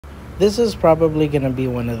This is probably going to be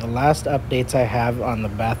one of the last updates I have on the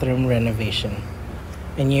bathroom renovation.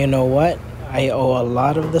 And you know what? I owe a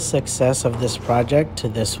lot of the success of this project to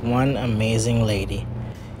this one amazing lady.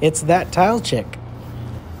 It's that tile chick.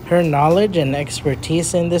 Her knowledge and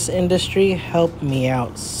expertise in this industry helped me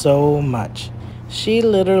out so much. She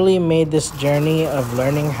literally made this journey of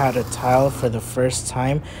learning how to tile for the first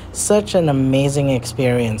time such an amazing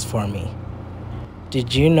experience for me.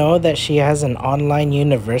 Did you know that she has an online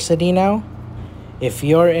university now? If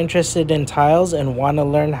you're interested in tiles and want to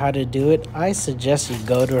learn how to do it, I suggest you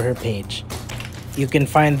go to her page. You can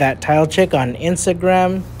find that tile chick on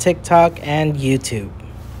Instagram, TikTok, and YouTube.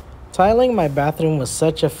 Tiling my bathroom was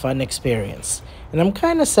such a fun experience, and I'm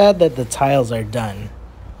kinda sad that the tiles are done.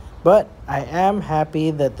 But I am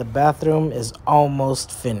happy that the bathroom is almost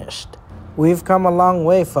finished. We've come a long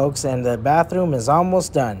way, folks, and the bathroom is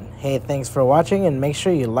almost done. Hey, thanks for watching, and make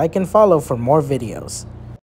sure you like and follow for more videos.